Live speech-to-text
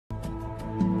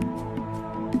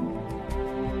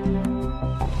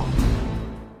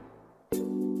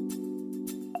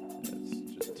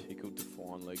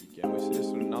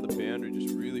boundary,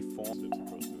 just really fine. Steps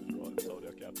across to his right and told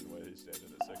our captain where he's standing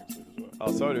at second slip as well.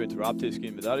 Oh, sorry to interrupt here,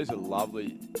 Skin, but that is a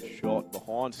lovely shot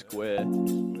behind square.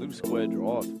 Little square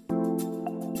drive.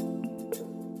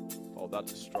 Oh,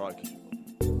 that's a stroke.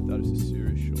 That is a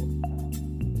serious shot.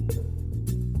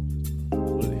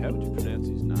 How would you pronounce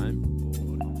his name?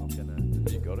 Or I'm not gonna.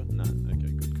 You got it? No.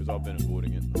 Okay, good. Because I've been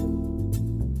avoiding it.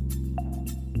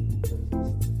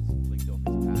 Flicked off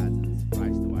his pads and it's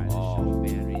raced away. Oh. The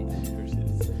boundary.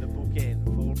 The bookend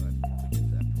full.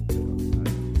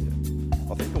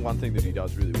 I think the one thing that he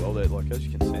does really well there, like as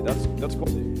you can see, that's quite.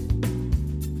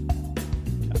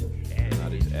 And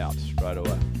that is out straight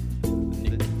away.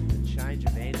 The change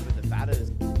of ends with the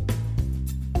batters.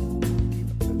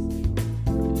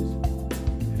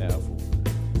 Powerful.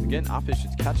 Again, uppish,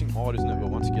 it's catching hard, isn't it? But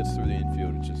once it gets through the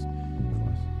infield, it's just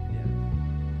close.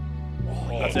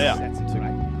 Yeah. That's out. It's a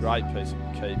great piece of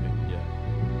keeping. Yeah,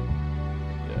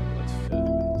 that's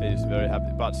fair. He's very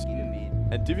happy, but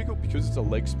and difficult because it's a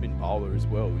leg spin bowler as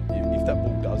well. If that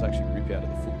ball does actually rip out of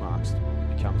the foot marks,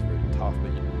 it becomes very tough.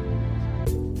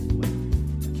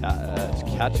 But it's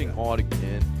catching hard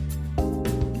again.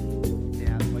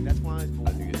 Yeah, like that's one of those balls.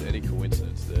 I think it's any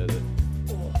coincidence there that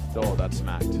that's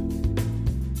smacked.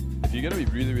 If you're going to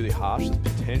be really, really harsh, it's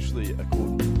potentially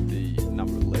according to the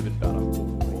number 11 batter.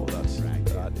 Oh, that is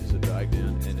a drag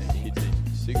down, and it hits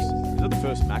 6. Is that the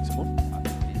first maximum?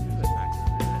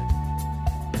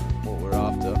 What we're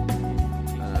after,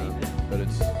 but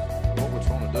it's what we're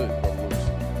trying to do.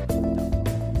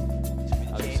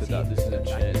 As I said, that this is a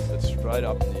chance that's straight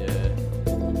up in the air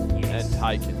and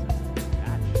taken.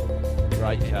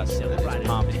 Great catch. He's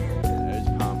pumped. He's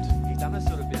pumped. He's done a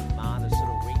sort of bit of Mana sort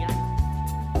of winger.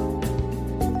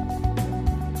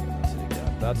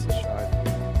 That's a shame.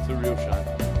 It's a real shame. I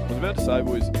was about to say,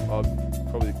 boys, I've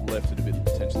probably left it a bit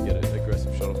potentially get an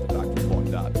aggressive shot off the back foot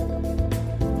like that.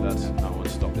 That's no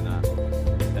one's stopping that.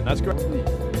 And that's great.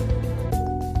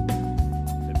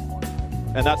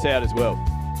 And that's out as well.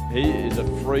 He is a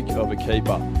freak of a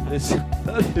keeper.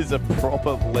 That is a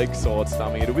proper leg side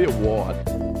stumping. It'll be a wide.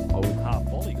 Half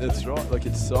volley. That's right. Like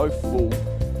it's so full.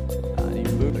 And he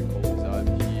moved the ball is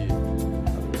over here.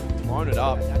 Thrown it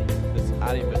up. It's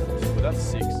at him, but that's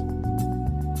 6.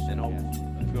 And I'll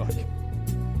like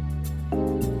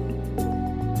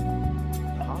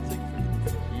the hard thing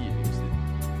for here is that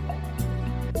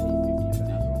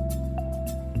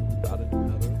batted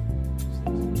another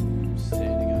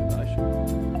standing ovation.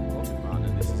 Lovely run,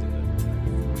 and this is in the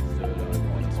 43rd over.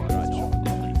 That's a great shot.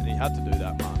 And he had to do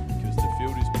that run because the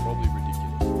field is probably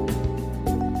ridiculous.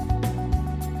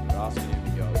 They're asking him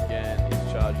to go again. He's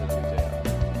charging and he's out.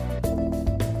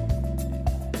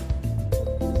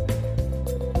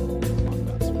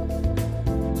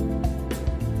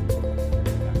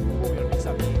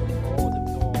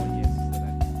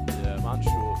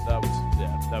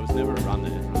 That was never a run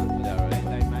there. They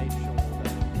made sure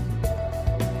that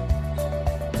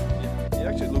He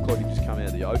actually looked like he just come out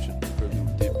of the ocean for a little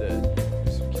dip there.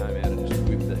 Just came out and just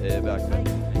whipped the hair back there.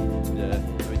 Yeah,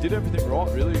 he did everything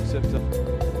right, really, except that's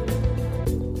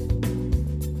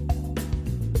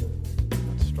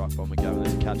struck by McGavin.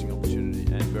 That's a catching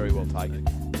opportunity and very well taken.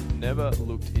 Never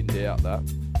looked in doubt that.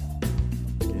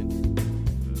 Again,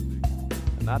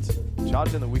 and that's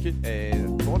charging the wicket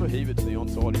and trying to heave it to the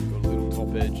onside. He's got a little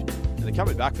top edge. And they're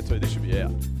coming back for 2. This should be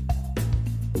out.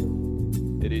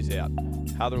 It is out.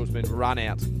 Hatherall's been run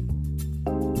out.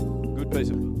 Good piece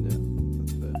of... Yeah,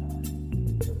 that's fair.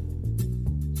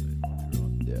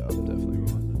 Yeah, I'm definitely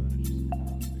right.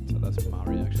 So that's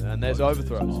Murray, actually. And there's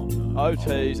overthrows.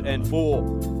 OTs and 4.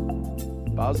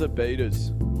 Buzzer beaters.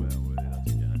 That's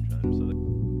a game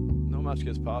change. Not much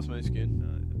gets past me, Skin.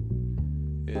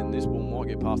 And this ball might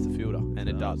get past the fielder, and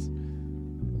it does.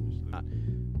 That's a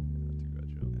great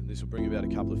shot. And this will bring about a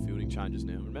couple of fielding changes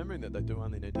now. Remembering that they do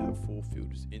only need to have 4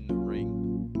 fielders in the ring.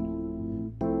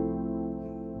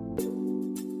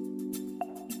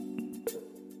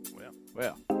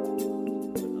 Wow.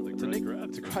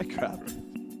 It's a great grab.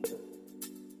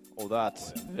 Oh,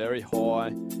 that's very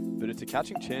high, but it's a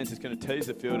catching chance. It's going to tease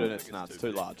the fielder, and it's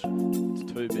too large. It's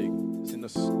too big. It's in the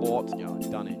slot,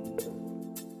 done in.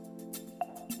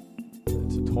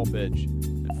 It's a top edge,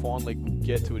 and finally will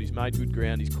get to it. He's made good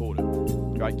ground. He's caught it.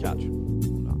 Great catch.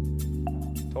 Well done.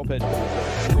 Top edge.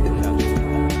 Really good catch.